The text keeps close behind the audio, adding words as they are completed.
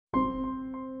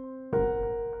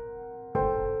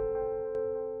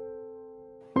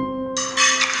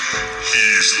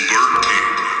lurking.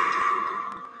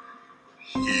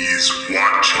 He's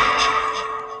watching.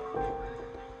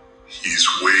 He's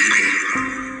waiting.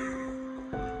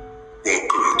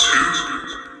 Welcome to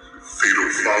Fatal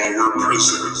Follower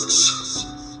Presents.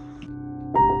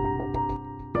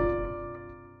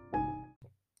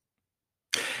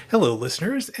 Hello,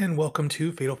 listeners, and welcome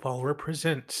to Fatal Follower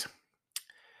Presents.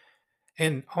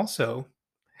 And also,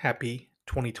 happy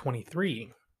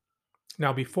 2023.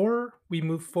 Now, before we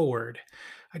move forward,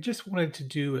 I just wanted to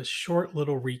do a short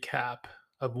little recap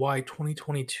of why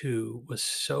 2022 was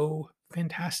so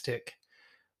fantastic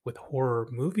with horror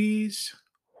movies,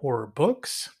 horror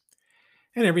books,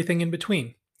 and everything in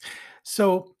between.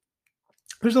 So,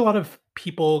 there's a lot of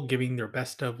people giving their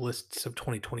best of lists of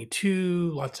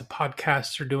 2022. Lots of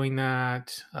podcasts are doing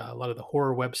that, a lot of the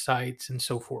horror websites, and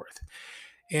so forth.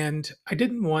 And I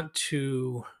didn't want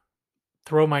to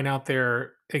throw mine out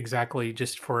there exactly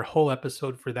just for a whole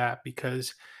episode for that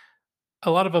because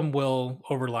a lot of them will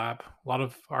overlap. A lot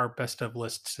of our best of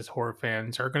lists as horror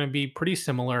fans are going to be pretty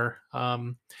similar.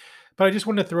 But I just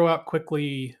wanted to throw out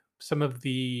quickly some of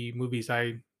the movies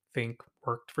I think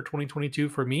worked for 2022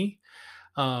 for me.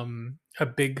 A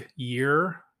big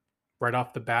year right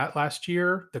off the bat last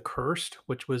year, The Cursed,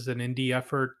 which was an indie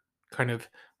effort, kind of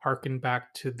harkened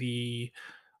back to the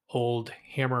old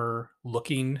Hammer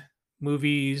looking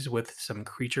movies with some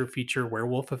creature feature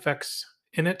werewolf effects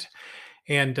in it.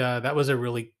 And that was a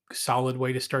really solid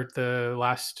way to start the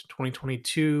last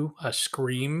 2022.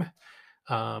 Scream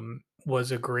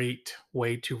was a great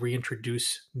way to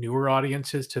reintroduce newer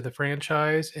audiences to the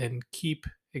franchise and keep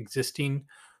existing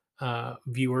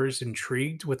viewers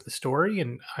intrigued with the story.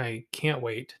 And I can't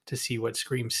wait to see what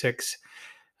Scream 6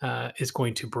 is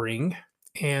going to bring.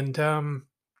 And The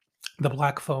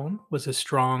Black Phone was a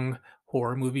strong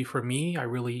horror movie for me. I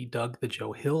really dug the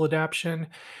Joe Hill adaptation,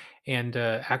 and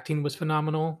acting was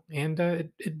phenomenal, and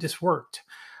it just worked.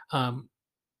 Um,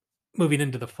 Moving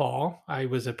into the fall, I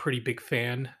was a pretty big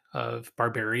fan of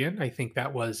Barbarian. I think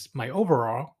that was my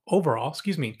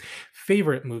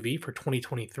favorite movie for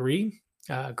 2023.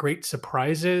 Great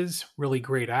surprises, really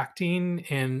great acting,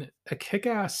 and a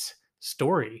kick-ass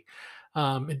story.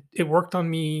 It worked on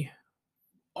me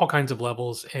all kinds of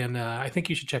levels, and I think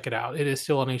you should check it out. It is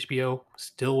still on HBO,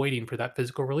 still waiting for that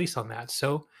physical release on that.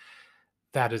 So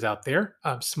that is out there.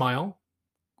 Smile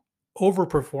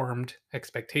overperformed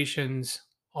expectations,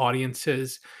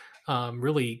 audiences,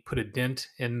 really put a dent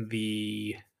in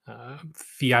the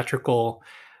theatrical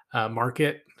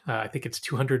market. I think it's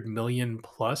 200 million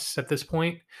plus at this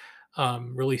point.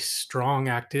 Really strong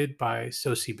acted by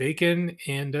Sosie Bacon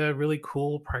and really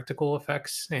cool practical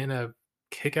effects and a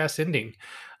kick ass ending.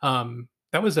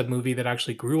 That was a movie that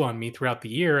actually grew on me throughout the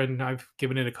year, and I've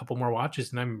given it a couple more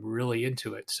watches and I'm really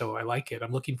into it. So I like it.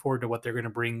 I'm looking forward to what they're going to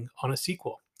bring on a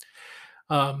sequel.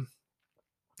 Um,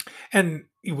 and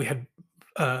we had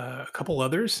a couple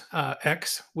others.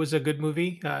 X was a good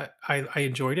movie. I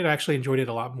enjoyed it. I actually enjoyed it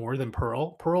a lot more than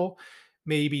Pearl. Pearl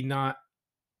maybe not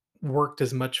worked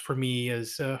as much for me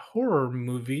as a horror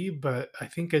movie, but I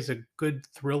think as a good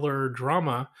thriller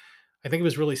drama, I think it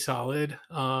was really solid.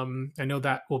 I know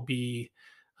that will be,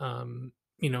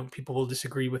 people will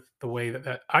disagree with the way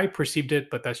that I perceived it,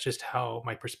 but that's just how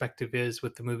my perspective is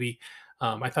with the movie.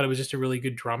 I thought it was just a really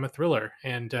good drama thriller,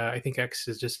 and I think X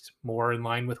is just more in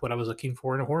line with what I was looking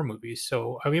for in a horror movie.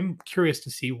 So I am curious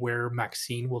to see where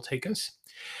Maxine will take us.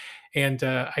 And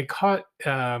I caught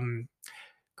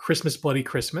Christmas Bloody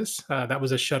Christmas. That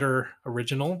was a Shudder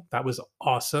original. That was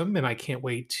awesome, and I can't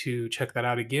wait to check that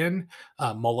out again.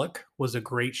 Moloch was a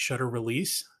great Shudder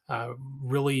release.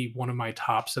 Really one of my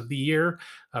tops of the year.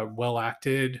 Well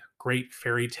acted, great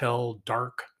fairy tale,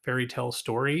 dark fairy tale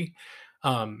story.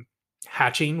 Um,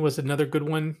 Hatching was another good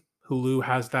one. Hulu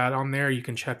has that on there. You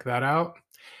can check that out.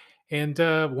 And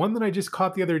one that I just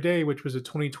caught the other day, which was a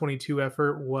 2022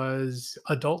 effort, was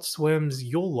Adult Swim's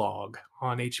Yule Log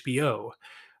on HBO.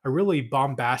 A really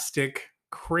bombastic,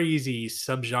 crazy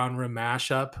subgenre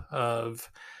mashup of,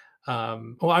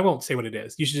 well, I won't say what it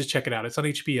is. You should just check it out. It's on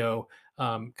HBO.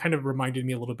 Kind of reminded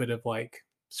me a little bit of like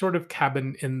sort of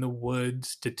Cabin in the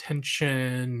Woods,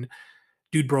 Detention,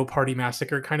 Dude Bro Party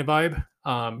Massacre kind of vibe.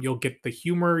 You'll get the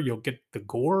humor, you'll get the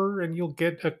gore, and you'll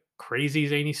get a crazy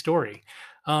zany story.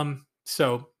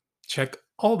 So check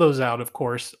all those out, of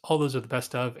course. All those are the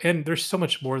best of, and there's so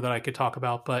much more that I could talk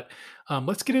about. But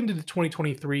let's get into the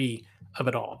 2023 of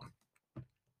it all.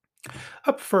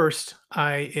 Up first,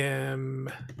 I am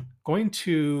going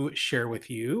to share with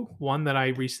you one that I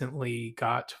recently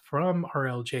got from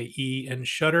RLJE and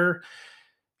Shutter.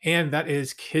 and that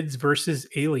is Kids versus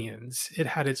Aliens. It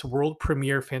had its world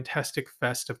premiere Fantastic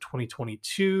Fest of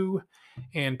 2022,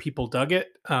 and people dug it.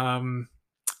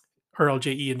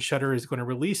 RLJE and Shudder is going to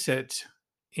release it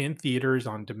in theaters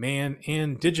on demand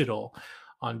and digital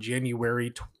on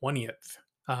January 20th.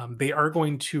 They are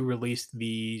going to release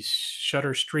the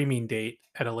Shutter streaming date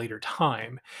at a later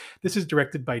time. This is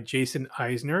directed by Jason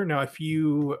Eisner. Now, if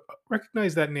you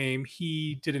recognize that name,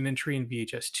 he did an entry in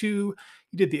VHS 2,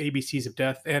 he did the ABCs of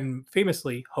Death, and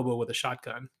famously Hobo with a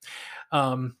Shotgun.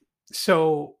 Um,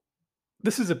 so,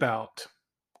 this is about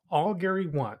all Gary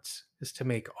wants is to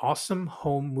make awesome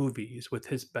home movies with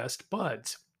his best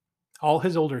buds. All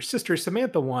his older sister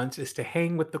Samantha wants is to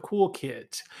hang with the cool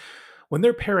kids. When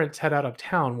their parents head out of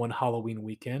town one Halloween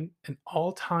weekend, an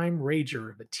all time rager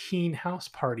of a teen house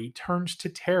party turns to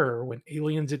terror when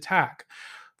aliens attack,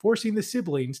 forcing the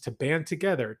siblings to band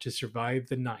together to survive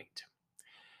the night.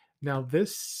 Now,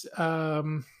 this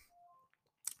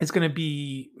is going to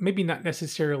be maybe not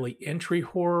necessarily entry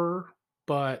horror,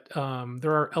 but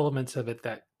there are elements of it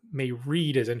that may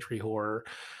read as entry horror.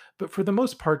 But for the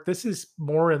most part, this is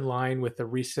more in line with the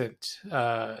recent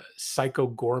Psycho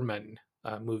Gorman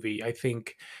movie. I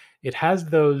think it has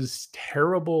those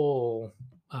terrible,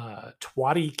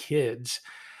 twatty kids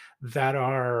that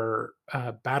are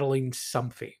battling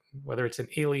something, whether it's an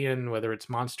alien, whether it's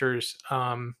monsters.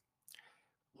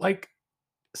 Like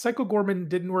Psycho Gorman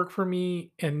didn't work for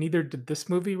me, and neither did this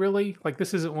movie really. Like,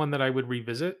 this isn't one that I would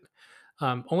revisit,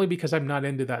 only because I'm not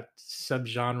into that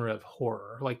subgenre of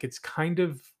horror. Like, it's kind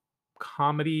of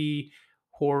comedy,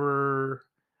 horror,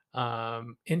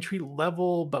 entry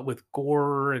level, but with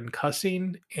gore and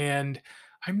cussing. And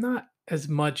I'm not as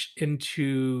much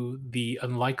into the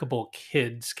unlikable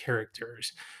kids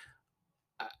characters.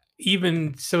 Uh,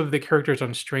 Even some of the characters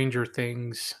on Stranger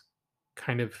Things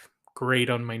kind of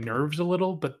grate on my nerves a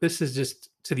little, but this is just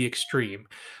to the extreme.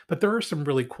 But there are some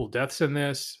really cool deaths in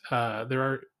this. There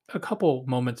are a couple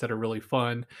moments that are really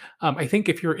fun. I think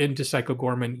if you're into Psycho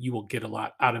Gorman, you will get a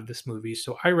lot out of this movie.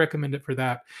 So I recommend it for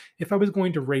that. If I was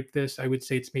going to rate this, I would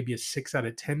say it's maybe a 6 out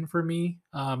of 10 for me.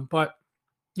 But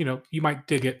you might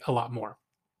dig it a lot more.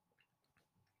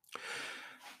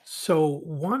 So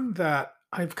one that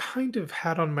I've kind of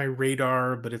had on my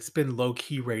radar, but it's been low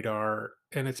key radar,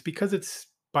 and it's because it's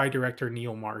by director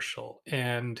Neil Marshall.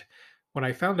 And when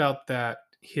I found out that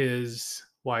his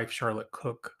wife Charlotte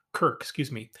Kirk,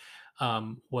 excuse me,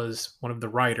 was one of the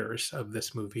writers of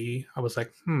this movie, I was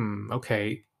like,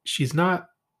 okay, she's not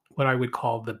what I would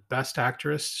call the best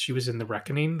actress. She was in The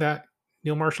Reckoning that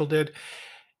Neil Marshall did,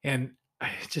 and I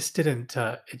just didn't.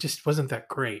 It just wasn't that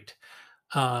great.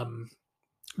 Um,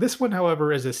 this one,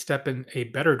 however, is a step in a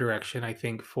better direction, I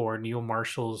think, for Neil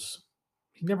Marshall's.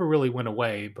 He never really went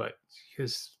away, but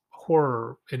his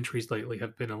horror entries lately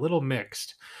have been a little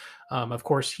mixed. Of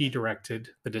course, he directed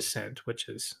The Descent, which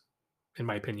is, in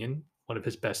my opinion, one of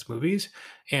his best movies,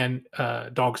 and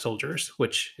Dog Soldiers,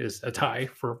 which is a tie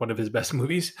for one of his best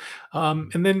movies.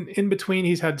 And then in between,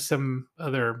 he's had some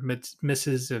other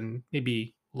misses and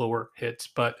maybe lower hits.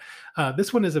 But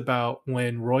this one is about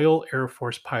when Royal Air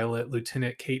Force pilot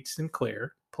Lieutenant Kate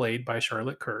Sinclair, played by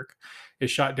Charlotte Kirk, is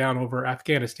shot down over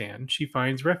Afghanistan. She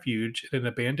finds refuge in an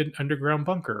abandoned underground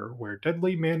bunker where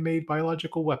deadly man made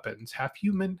biological weapons, half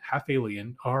human, half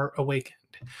alien, are awakened.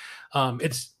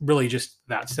 It's really just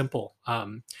that simple.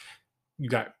 You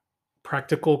got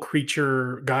practical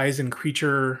creature guys in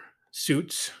creature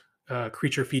suits,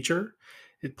 creature feature.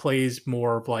 It plays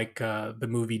more of like the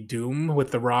movie Doom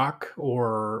with The Rock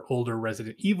or older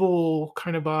Resident Evil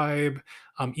kind of vibe.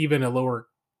 Even a lower,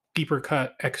 deeper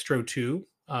cut Extro 2.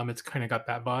 It's kind of got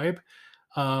that vibe.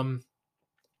 Um,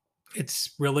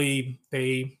 it's really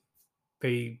they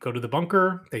go to the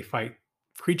bunker, they fight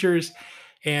creatures,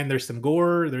 and there's some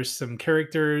gore. There's some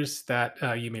characters that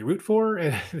you may root for,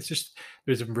 and it's just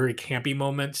there's some very campy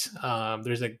moments.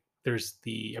 There's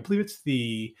the I believe it's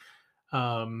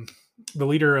um, the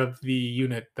leader of the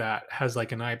unit that has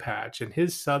like an eye patch, and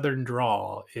his southern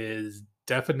drawl is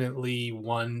definitely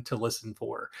one to listen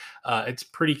for. It's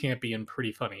pretty campy and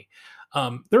pretty funny.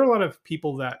 There are a lot of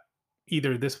people that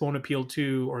either this won't appeal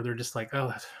to, or they're just like, oh,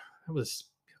 that was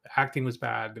the acting was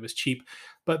bad, it was cheap.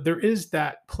 But there is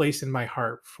that place in my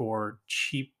heart for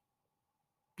cheap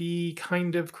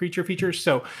kind of creature features.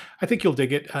 So I think you'll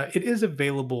dig it. It is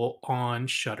available on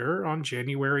Shutter on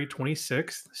January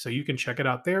 26th, so you can check it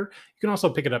out there. You can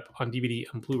also pick it up on DVD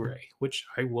and Blu-ray, which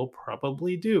I will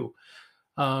probably do.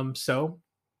 So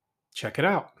check it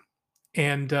out.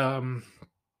 And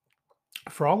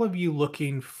for all of you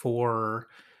looking for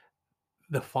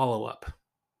the follow-up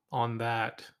on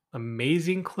that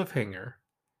amazing cliffhanger,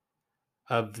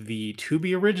 of the to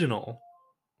be original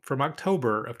from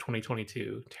October of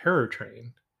 2022, Terror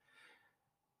Train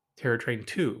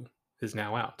 2 is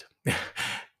now out. A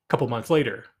couple months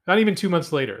later, not even 2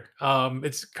 months later.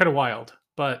 It's kind of wild.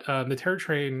 But the Terror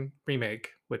Train remake,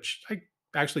 which I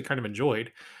actually kind of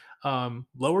enjoyed,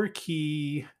 lower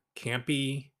key,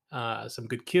 campy, some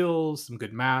good kills, some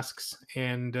good masks,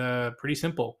 and pretty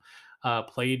simple.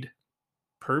 Played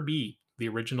per beat, the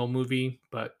original movie,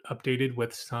 but updated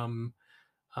with some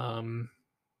um,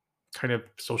 kind of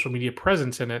social media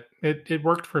presence in it. It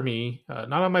worked for me.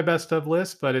 Not on my best of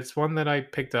list, but it's one that I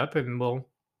picked up and will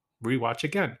rewatch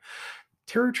again.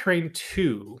 Terror Train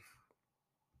 2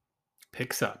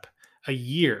 picks up a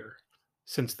year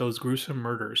since those gruesome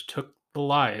murders took the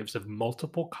lives of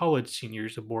multiple college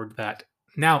seniors aboard that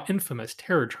now infamous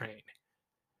Terror Train.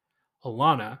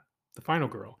 Alana, the final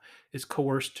girl, is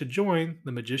coerced to join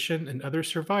the magician and other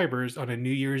survivors on a New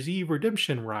Year's Eve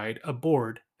redemption ride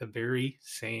aboard the very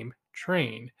same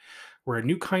train, where a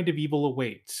new kind of evil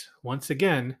awaits. Once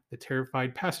again, the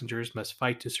terrified passengers must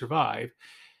fight to survive.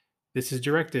 This is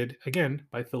directed again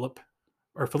by Philip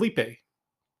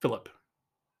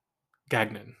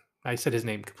Gagnon. I said his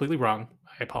name completely wrong.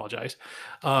 I apologize.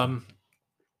 Um,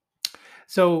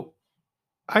 so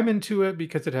I'm into it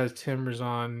because it has Tim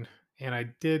Razan, and I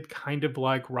did kind of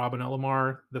like Robin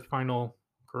Elamar, the final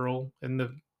girl in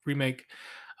the remake.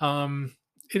 Um,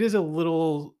 it is a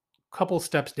little couple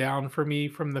steps down for me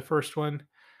from the first one.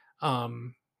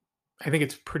 Um, I think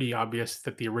it's pretty obvious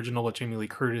that the original with Jamie Lee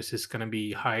Curtis is going to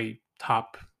be high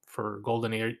top for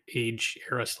Age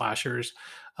era slashers.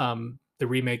 The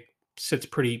remake sits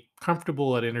pretty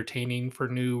comfortable at entertaining for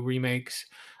new remakes.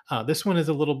 This one is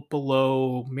a little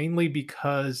below, mainly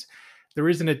because there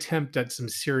is an attempt at some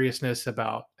seriousness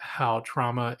about how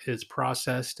trauma is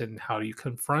processed and how you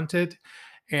confront it,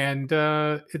 and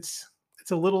it's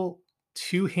a little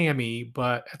too hammy.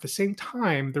 But at the same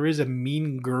time, there is a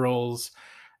Mean Girls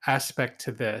aspect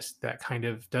to this that kind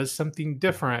of does something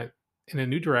different in a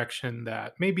new direction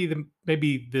that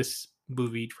maybe this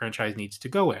movie franchise needs to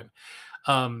go in.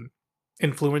 Um,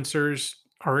 Influencers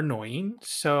are annoying,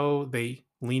 so they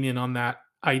lean in on that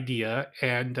idea,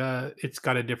 and it's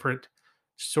got a different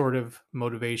sort of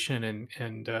motivation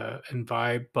and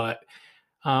vibe, but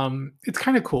it's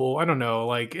kind of cool. I don't know,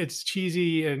 like it's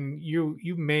cheesy, and you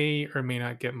may or may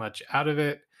not get much out of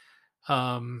it.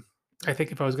 um, I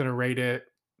think if I was going to rate it,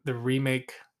 the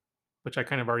remake, which I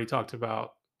kind of already talked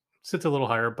about, sits a little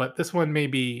higher, but this one may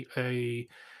be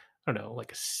I don't know,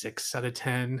 like a 6 out of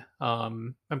 10.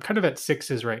 I'm kind of at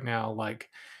sixes right now, like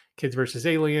Kids versus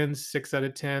Aliens, 6 out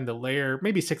of 10. The Lair,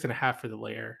 maybe 6.5 for the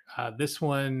Lair. This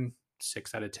one,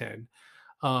 6 out of 10.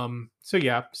 So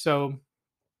yeah, so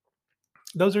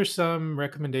those are some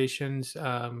recommendations.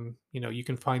 You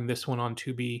can find this one on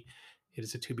Tubi. It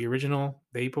is a Tubi original.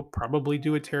 They will probably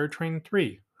do a Terror Train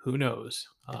 3. Who knows?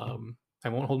 I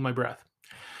won't hold my breath.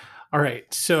 All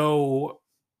right. So,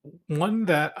 one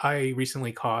that I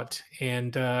recently caught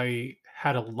and I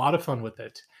had a lot of fun with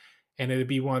it. And it'd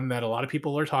be one that a lot of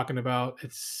people are talking about.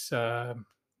 It's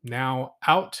now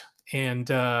out. And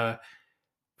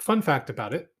fun fact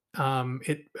about it,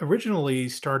 it originally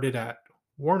started at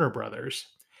Warner Brothers.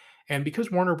 And because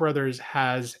Warner Brothers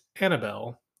has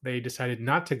Annabelle, they decided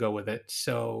not to go with it.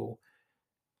 So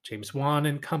James Wan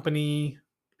and company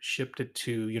shipped it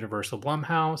to Universal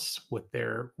Blumhouse with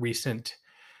their recent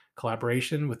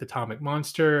collaboration with Atomic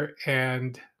Monster.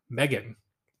 And Megan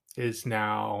is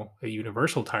now a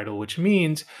Universal title, which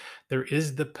means there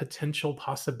is the potential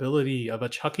possibility of a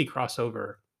Chucky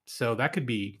crossover. So that could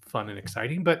be fun and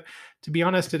exciting. But to be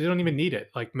honest, I don't even need it.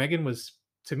 Like Megan was,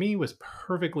 to me, was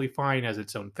perfectly fine as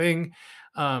its own thing.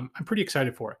 I'm pretty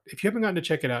excited for it. If you haven't gotten to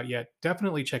check it out yet,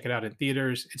 definitely check it out in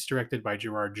theaters. It's directed by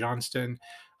Gerard Johnston.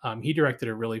 He directed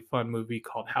a really fun movie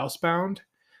called Housebound.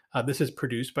 This is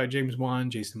produced by James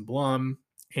Wan, Jason Blum,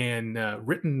 and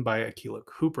written by Akilah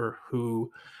Cooper,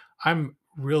 who I'm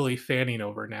really fanning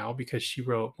over now because she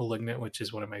wrote *Malignant*, which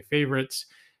is one of my favorites.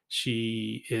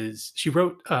 She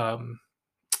wrote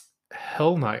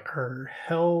Hell Night or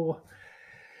Hell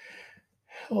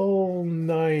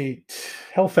Night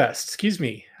Hellfest. Excuse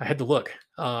me, I had to look.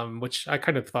 Which I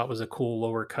kind of thought was a cool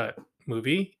lower cut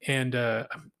movie, and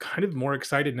I'm kind of more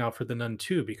excited now for The Nun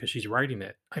 2 because she's writing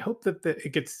it. I hope that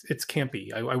it's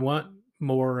campy. I want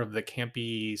more of the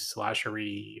campy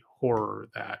slashery horror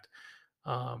that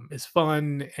is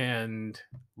fun and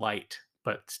light,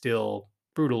 but still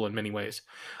brutal in many ways.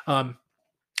 Um,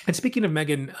 and speaking of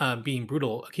Megan being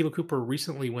brutal, Akilah Cooper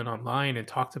recently went online and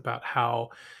talked about how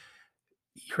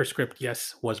her script,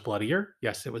 yes, was bloodier.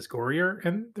 Yes, it was gorier.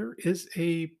 And there is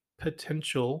a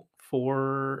potential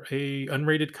for a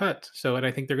unrated cut. So, and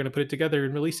I think they're going to put it together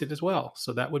and release it as well.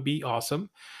 So that would be awesome.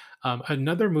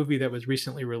 Another movie that was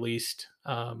recently released,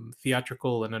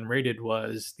 theatrical and unrated,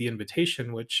 was The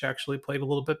Invitation, which actually played a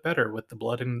little bit better with the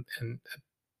blood and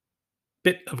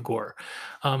bit of gore.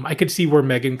 I could see where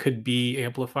Megan could be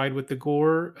amplified with the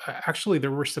gore. Actually,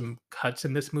 there were some cuts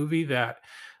in this movie that,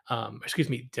 excuse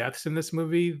me, deaths in this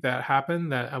movie that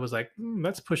happened that I was like,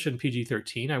 that's pushing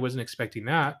PG-13. I wasn't expecting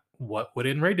that. What would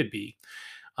N-rated be?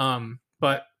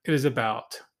 But it is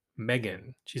about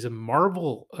Megan. She's a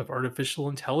marvel of artificial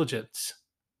intelligence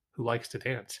who likes to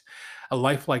dance, a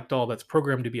lifelike doll that's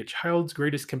programmed to be a child's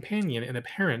greatest companion and a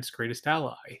parent's greatest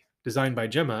ally. Designed by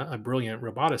Gemma, a brilliant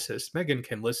roboticist, Megan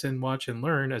can listen, watch, and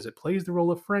learn as it plays the role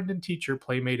of friend and teacher,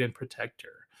 playmate, and protector.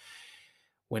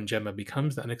 When Gemma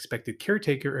becomes the unexpected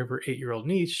caretaker of her 8-year-old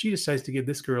niece, she decides to give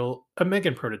this girl a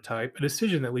Megan prototype, a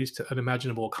decision that leads to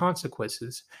unimaginable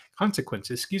consequences,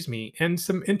 excuse me, and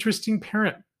some interesting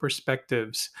parent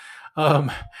perspectives.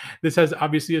 Um, this has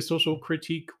obviously a social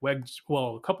critique wedged,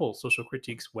 well, a couple social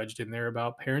critiques wedged in there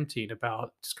about parenting,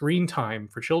 about screen time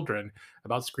for children,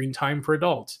 about screen time for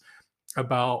adults,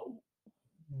 about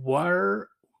where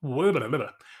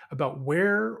about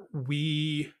where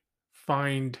we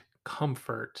find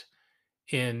comfort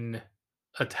in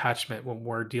attachment when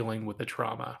we're dealing with the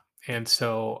trauma. And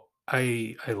so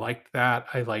I liked that.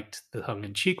 I liked the tongue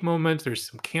in cheek moments. There's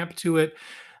some camp to it.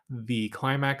 The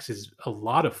climax is a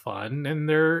lot of fun, and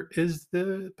there is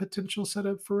the potential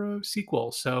setup for a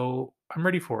sequel. So I'm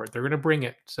ready for it. They're going to bring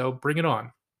it. So bring it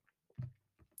on.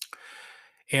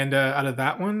 And out of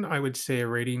that one, I would say a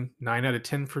rating 9 out of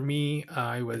 10 for me.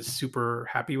 I was super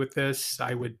happy with this.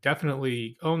 I would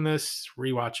definitely own this,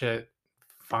 rewatch it,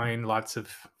 find lots of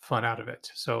fun out of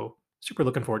it. So, super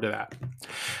looking forward to that.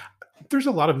 There's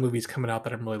a lot of movies coming out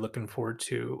that I'm really looking forward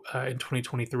to in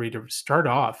 2023. To start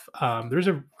off, there's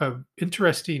a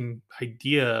interesting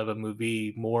idea of a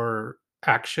movie, more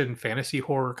action fantasy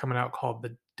horror coming out called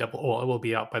The Devil. Well, it will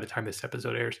be out by the time this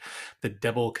episode airs. The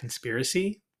Devil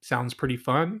Conspiracy sounds pretty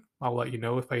fun. I'll let you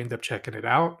know if I end up checking it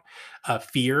out.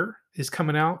 Fear is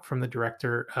coming out from the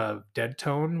director of Dead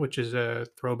Tone, which is a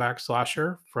throwback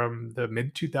slasher from the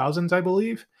mid 2000s, I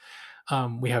believe.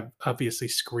 We have obviously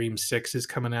Scream 6 is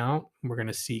coming out. We're going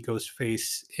to see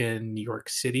Ghostface in New York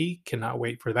City. Cannot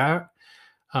wait for that.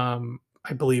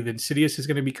 I believe Insidious is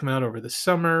going to be coming out over the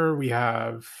summer. We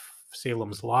have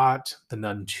Salem's Lot, The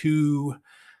Nun 2,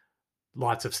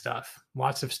 lots of stuff,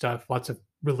 lots of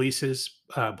releases,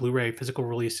 Blu-ray physical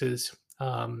releases.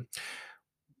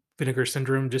 Vinegar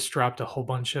Syndrome just dropped a whole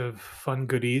bunch of fun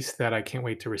goodies that I can't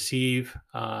wait to receive.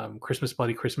 Christmas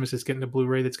Bloody Christmas is getting a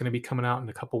Blu-ray that's going to be coming out in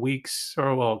a couple weeks,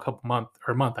 or well, a couple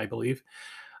month, I believe.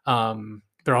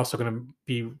 They're also going to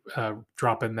be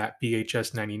dropping that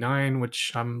VHS 99,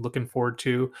 which I'm looking forward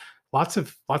to. Lots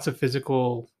of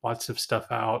physical, lots of stuff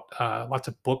out. Lots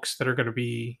of books that are going to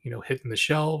be hitting the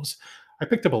shelves. I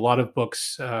picked up a lot of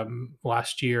books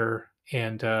last year,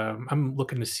 and I'm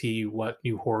looking to see what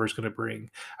new horror is going to bring.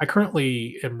 I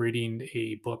currently am reading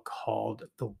a book called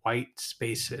The White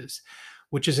Spaces,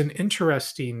 which is an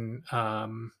interesting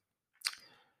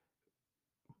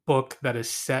book that is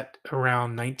set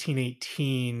around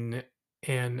 1918,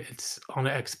 and it's on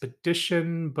an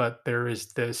expedition, but there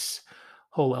is this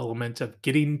whole element of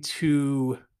getting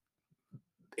to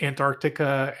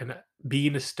Antarctica and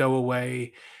being a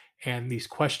stowaway, and these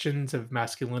questions of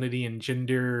masculinity and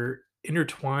gender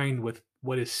intertwined with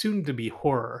what is soon to be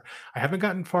horror. I haven't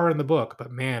gotten far in the book,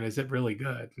 but man, is it really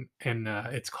good! And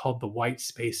it's called The White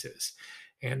Spaces,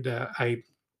 and I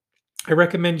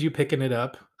recommend you picking it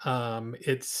up.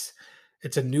 It's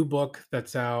a new book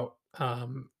that's out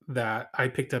that I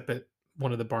picked up at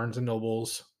one of the Barnes and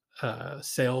Nobles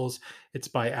sales. It's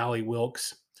by Ali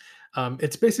Wilkes.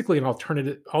 It's basically an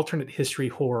alternate history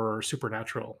horror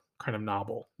supernatural kind of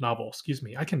novel. Excuse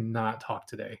me, I cannot talk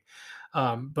today,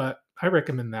 but I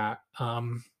recommend that.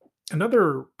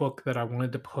 Another book that I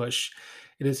wanted to push.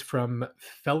 It is from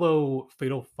fellow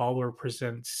Fatal Follower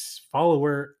presents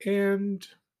follower and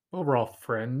overall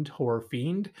friend, horror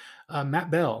fiend,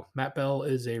 Matt Bell. Matt Bell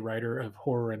is a writer of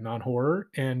horror and non-horror,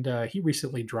 and he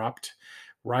recently dropped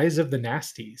Rise of the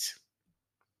Nasties.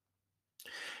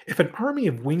 If an army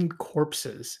of winged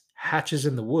corpses hatches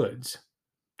in the woods,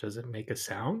 does it make a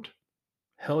sound?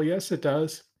 Hell yes, it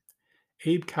does.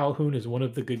 Abe Calhoun is one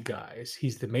of the good guys.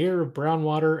 He's the mayor of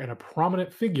Brownwater and a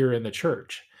prominent figure in the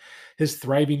church. His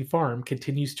thriving farm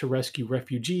continues to rescue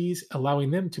refugees,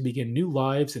 allowing them to begin new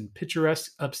lives in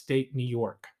picturesque upstate New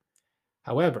York.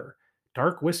 However,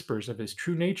 dark whispers of his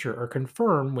true nature are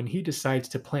confirmed when he decides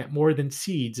to plant more than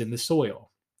seeds in the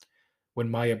soil. When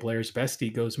Maya Blair's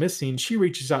bestie goes missing, she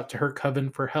reaches out to her coven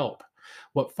for help.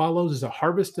 What follows is a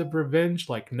harvest of revenge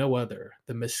like no other.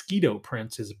 The Mosquito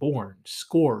Prince is born,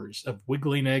 scores of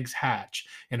wiggling eggs hatch,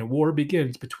 and a war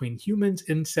begins between humans,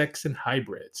 insects, and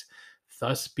hybrids.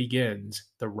 Thus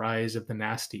begins the rise of the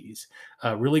Nasties.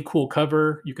 A really cool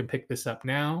cover. You can pick this up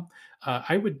now.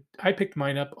 I picked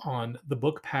mine up on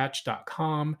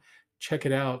thebookpatch.com. Check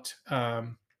it out.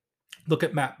 Look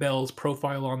at Matt Bell's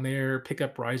profile on there, pick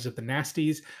up Rise of the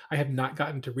Nasties. I have not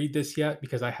gotten to read this yet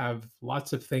because I have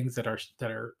lots of things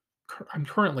I'm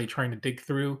currently trying to dig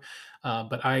through,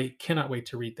 but I cannot wait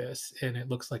to read this, and it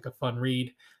looks like a fun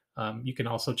read. You can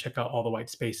also check out All the White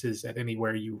Spaces at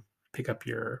anywhere you pick up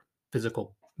your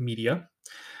physical media.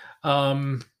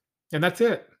 Um, and that's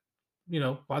it.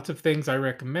 Lots of things I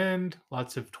recommend,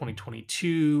 lots of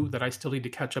 2022 that I still need to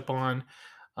catch up on.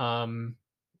 Um,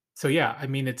 so yeah, I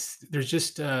mean, there's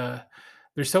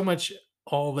so much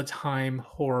all the time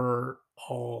horror,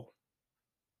 all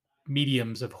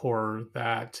mediums of horror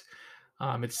that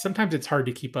it's hard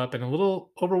to keep up and a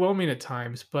little overwhelming at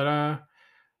times. But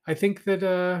I think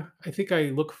I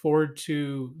look forward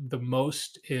to the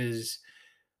most is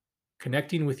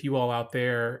connecting with you all out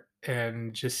there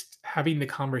and just having the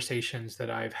conversations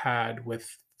that I've had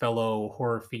with fellow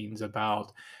horror fiends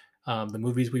about the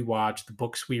movies we watch, the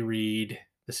books we read,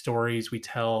 the stories we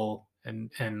tell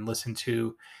and listen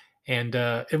to. And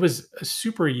it was a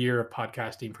super year of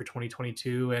podcasting for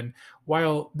 2022. And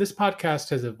while this podcast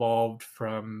has evolved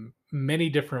from many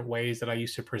different ways that I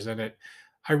used to present it,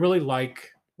 I really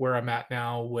like where I'm at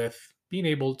now with being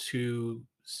able to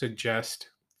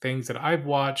suggest things that I've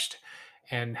watched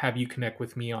and have you connect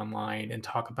with me online and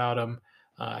talk about them.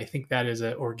 I think that is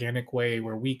an organic way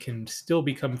where we can still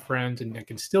become friends and I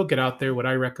can still get out there what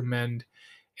I recommend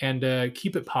and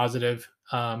keep it positive.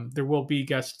 There will be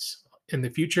guests in the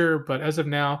future, but as of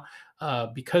now,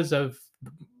 because of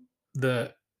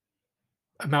the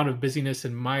amount of busyness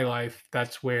in my life,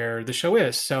 that's where the show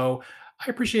is. So I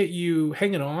appreciate you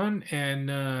hanging on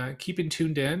and keeping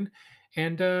tuned in.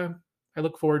 And I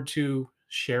look forward to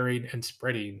sharing and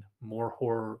spreading more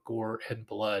horror, gore, and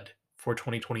blood for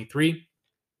 2023.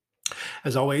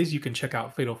 As always, you can check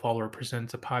out Fatal Follower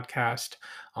Presents a podcast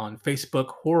on Facebook,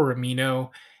 Horror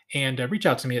Amino, and reach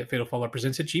out to me at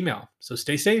fatalfollowerpresents at gmail. So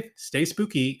stay safe, stay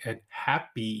spooky, and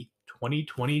happy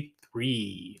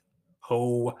 2023.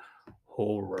 Ho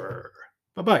horror.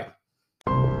 Bye bye.